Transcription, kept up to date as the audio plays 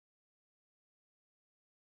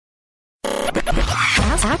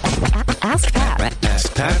AskPat.com.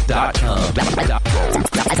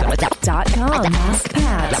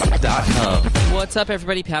 AskPat.com. What's up,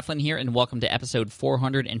 everybody? Pat Flynn here, and welcome to episode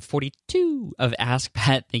 442 of Ask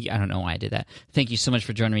Pat. I don't know why I did that. Thank you so much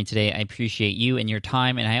for joining me today. I appreciate you and your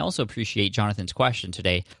time, and I also appreciate Jonathan's question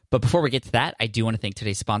today. But before we get to that, I do want to thank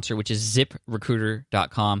today's sponsor, which is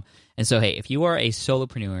ZipRecruiter.com. And so, hey, if you are a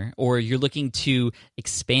solopreneur or you're looking to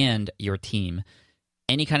expand your team,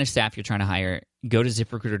 any kind of staff you're trying to hire, go to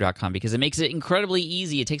ZipRecruiter.com because it makes it incredibly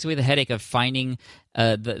easy. It takes away the headache of finding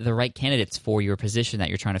the right candidates for your position that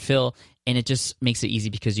you're trying to fill, and it just makes it easy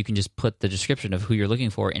because you can just put the description of who you're looking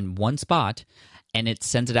for in one spot, and it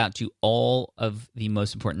sends it out to all of the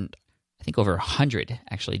most important, I think over 100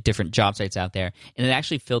 actually, different job sites out there, and it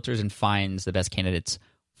actually filters and finds the best candidates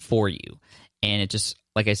for you. And it just,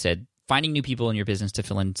 like I said, finding new people in your business to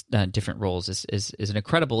fill in different roles is an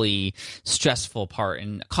incredibly stressful part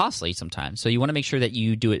and costly sometimes. So you want to make sure that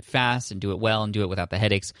you do it fast and do it well and do it without the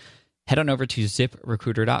headaches. Head on over to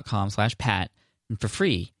ZipRecruiter.com/Pat, and for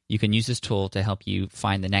free, you can use this tool to help you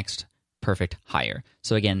find the next perfect hire.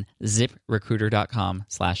 So again,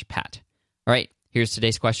 ZipRecruiter.com/Pat. All right, here's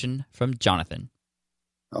today's question from Jonathan.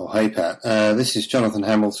 Oh, hey, Pat. This is Jonathan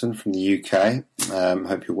Hamilton from the UK.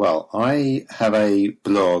 Hope you're well. I have a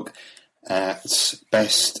blog at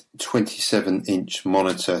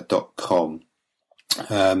best27inchmonitor.com.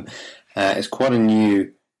 It's quite a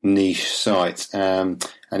new niche site, and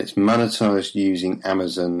it's monetized using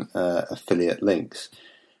Amazon affiliate links.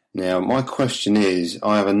 Now, my question is,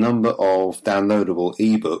 I have a number of downloadable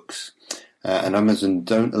ebooks, and Amazon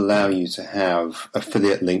don't allow you to have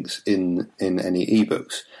affiliate links in any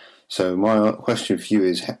ebooks. So my question for you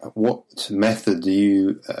is, what method do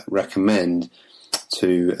you recommend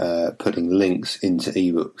to putting links into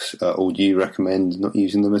ebooks, or do you recommend not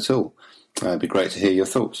using them at all? It'd be great to hear your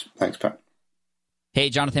thoughts. Thanks, Pat. Hey,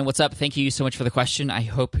 Jonathan, what's up? Thank you so much for the question. I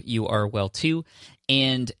hope you are well, too.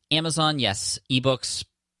 And Amazon, yes, ebooks,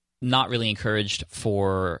 not really encouraged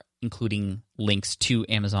for including links to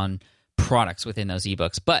Amazon products within those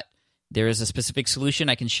ebooks, but there is a specific solution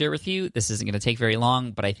I can share with you. This isn't going to take very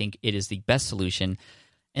long, but I think it is the best solution,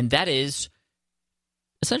 and that is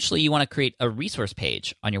essentially you want to create a resource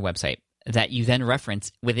page on your website that you then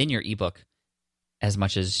reference within your ebook as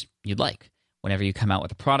much as you'd like. Whenever you come out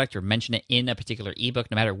with a product or mention it in a particular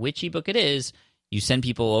ebook, no matter which ebook it is, you send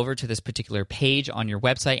people over to this particular page on your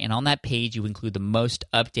website, and on that page you include the most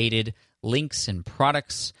updated links and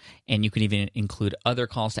products, and you can even include other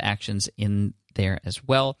calls to actions in there as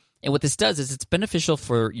well. And what this does is it's beneficial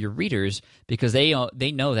for your readers because they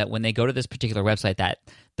know that when they go to this particular website that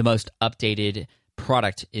the most updated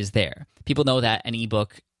product is there. People know that an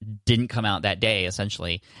ebook didn't come out that day,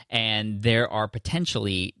 essentially, and there are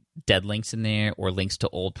potentially dead links in there or links to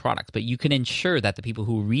old products. But you can ensure that the people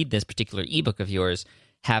who read this particular ebook of yours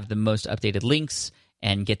have the most updated links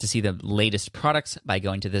and get to see the latest products by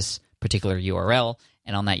going to this particular URL.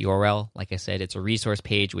 And on that URL, like I said, it's a resource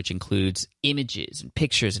page which includes images and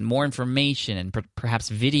pictures and more information and perhaps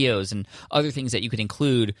videos and other things that you could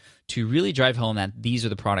include to really drive home that these are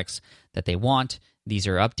the products that they want, these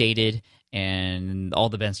are updated, and all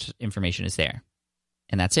the best information is there.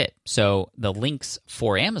 And that's it. So the links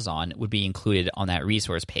for Amazon would be included on that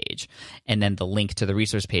resource page, and then the link to the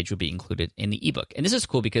resource page would be included in the ebook. And this is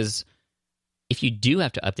cool because if you do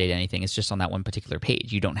have to update anything, it's just on that one particular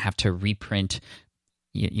page. You don't have to reprint,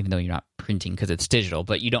 even though you're not printing because it's digital,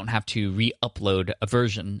 but you don't have to re-upload a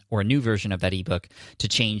version or a new version of that ebook to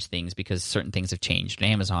change things because certain things have changed in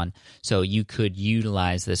Amazon. So you could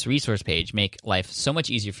utilize this resource page, make life so much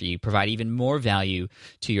easier for you, provide even more value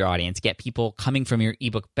to your audience, get people coming from your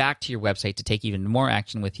ebook back to your website to take even more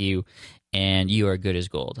action with you, and you are good as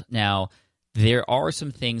gold. Now, there are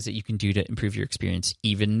some things that you can do to improve your experience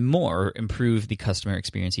even more, improve the customer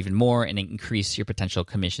experience even more, and increase your potential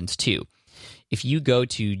commissions too. If you go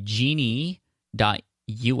to geni.us,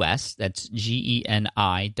 that's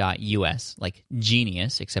GENI.us, like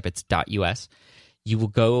genius, except it's .us, you will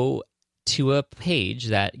go to a page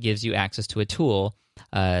that gives you access to a tool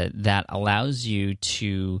that allows you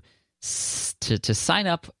to sign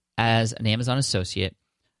up as an Amazon associate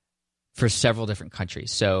for several different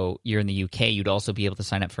countries. So you're in the UK, you'd also be able to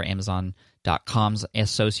sign up for Amazon.com's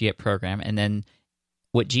associate program. And then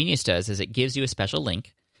what Genius does is it gives you a special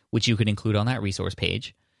link, which you can include on that resource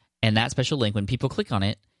page. And that special link, when people click on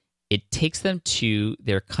it, it takes them to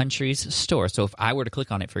their country's store. So if I were to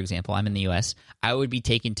click on it, for example, I'm in the US, I would be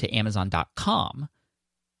taken to Amazon.com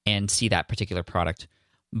and see that particular product.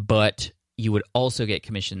 But you would also get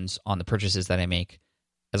commissions on the purchases that I make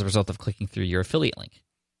as a result of clicking through your affiliate link.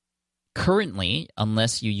 Currently,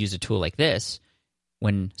 unless you use a tool like this,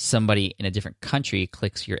 when somebody in a different country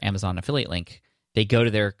clicks your Amazon affiliate link, they go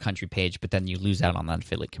to their country page, but then you lose out on that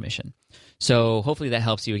affiliate commission. So hopefully that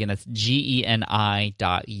helps you. Again, that's geni.us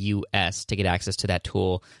to get access to that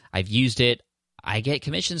tool. I've used it. I get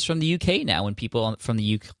commissions from the UK now when people from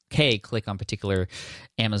the UK click on particular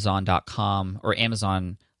Amazon.com or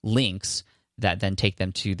Amazon links that then take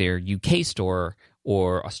them to their UK store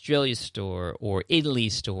or Australia store or Italy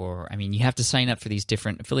store. I mean, you have to sign up for these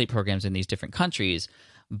different affiliate programs in these different countries,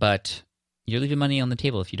 but you're leaving money on the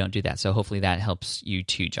table if you don't do that. So hopefully that helps you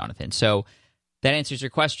too, Jonathan. So that answers your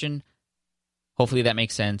question. Hopefully that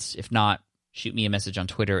makes sense. If not, shoot me a message on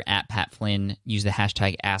Twitter at Pat Flynn. Use the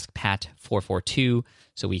hashtag AskPat442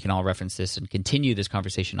 so we can all reference this and continue this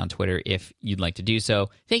conversation on Twitter if you'd like to do so.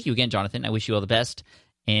 Thank you again, Jonathan. I wish you all the best.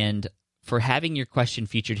 And for having your question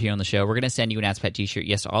featured here on the show, we're going to send you an Ask Pat t-shirt,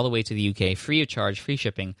 yes, all the way to the UK, free of charge, free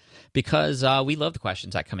shipping, because we love the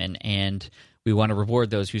questions that come in, and we want to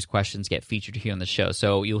reward those whose questions get featured here on the show.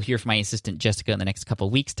 So you'll hear from my assistant, Jessica, in the next couple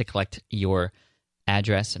of weeks to collect your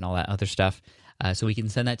address and all that other stuff so we can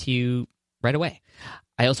send that to you right away.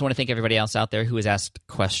 I also want to thank everybody else out there who has asked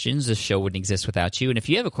questions. This show wouldn't exist without you. And if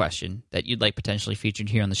you have a question that you'd like potentially featured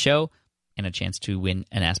here on the show and a chance to win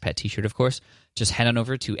an Ask Pat t-shirt, of course, just head on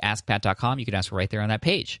over to askpat.com. You can ask right there on that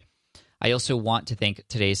page. I also want to thank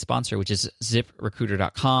today's sponsor, which is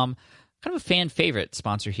ZipRecruiter.com. Kind of a fan favorite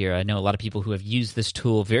sponsor here. I know a lot of people who have used this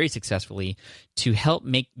tool very successfully to help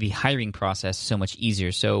make the hiring process so much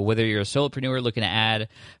easier. So whether you're a solopreneur looking to add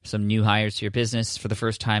some new hires to your business for the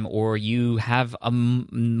first time, or you have a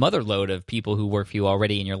mother load of people who work for you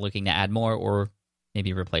already and you're looking to add more or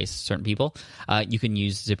maybe replace certain people, you can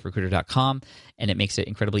use ZipRecruiter.com, and it makes it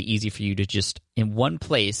incredibly easy for you to just in one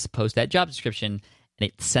place post that job description, and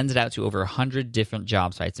it sends it out to over 100 different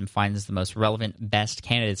job sites and finds the most relevant, best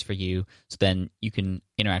candidates for you. So then you can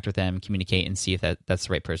interact with them, communicate, and see if that's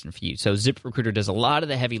the right person for you. So ZipRecruiter does a lot of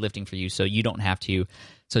the heavy lifting for you, so you don't have to.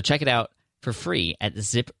 So check it out for free at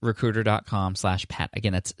ZipRecruiter.com/Pat.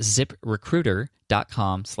 Again, that's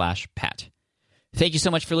ZipRecruiter.com/Pat. Thank you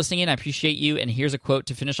so much for listening in. I appreciate you. And here's a quote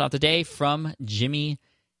to finish off the day from Jimmy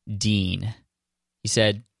Dean. He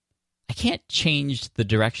said, "I can't change the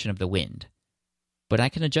direction of the wind, but I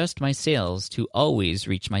can adjust my sails to always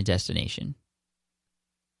reach my destination."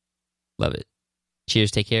 Love it.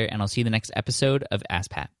 Cheers, take care, and I'll see you in the next episode of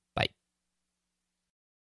Ask Pat. Bye.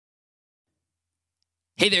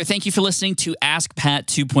 Hey there, thank you for listening to Ask Pat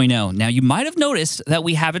 2.0. Now, you might have noticed that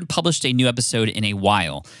we haven't published a new episode in a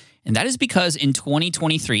while, and that is because in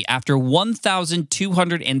 2023, after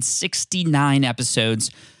 1,269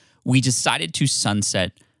 episodes, we decided to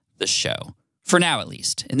sunset the show. For now, at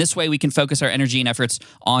least. In this way, we can focus our energy and efforts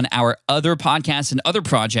on our other podcasts and other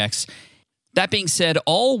projects. That being said,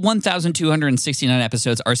 all 1,269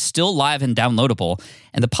 episodes are still live and downloadable,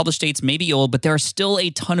 and the published dates may be old, but there are still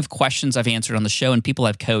a ton of questions I've answered on the show and people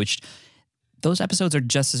I've coached. Those episodes are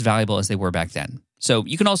just as valuable as they were back then. So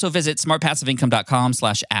you can also visit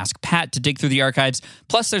smartpassiveincome.com/askpat to dig through the archives.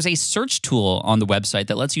 Plus, there's a search tool on the website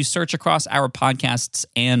that lets you search across our podcasts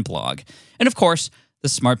and blog. And of course, the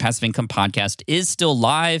Smart Passive Income podcast is still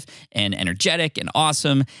live and energetic and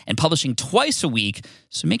awesome and publishing twice a week.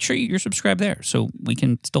 So make sure you're subscribed there so we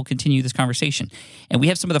can still continue this conversation. And we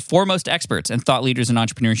have some of the foremost experts and thought leaders in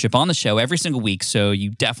entrepreneurship on the show every single week, so you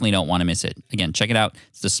definitely don't want to miss it. Again, check it out.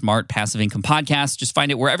 It's the Smart Passive Income podcast. Just find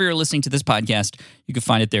it wherever you're listening to this podcast. You can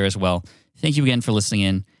find it there as well. Thank you again for listening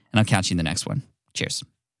in, and I'll catch you in the next one. Cheers.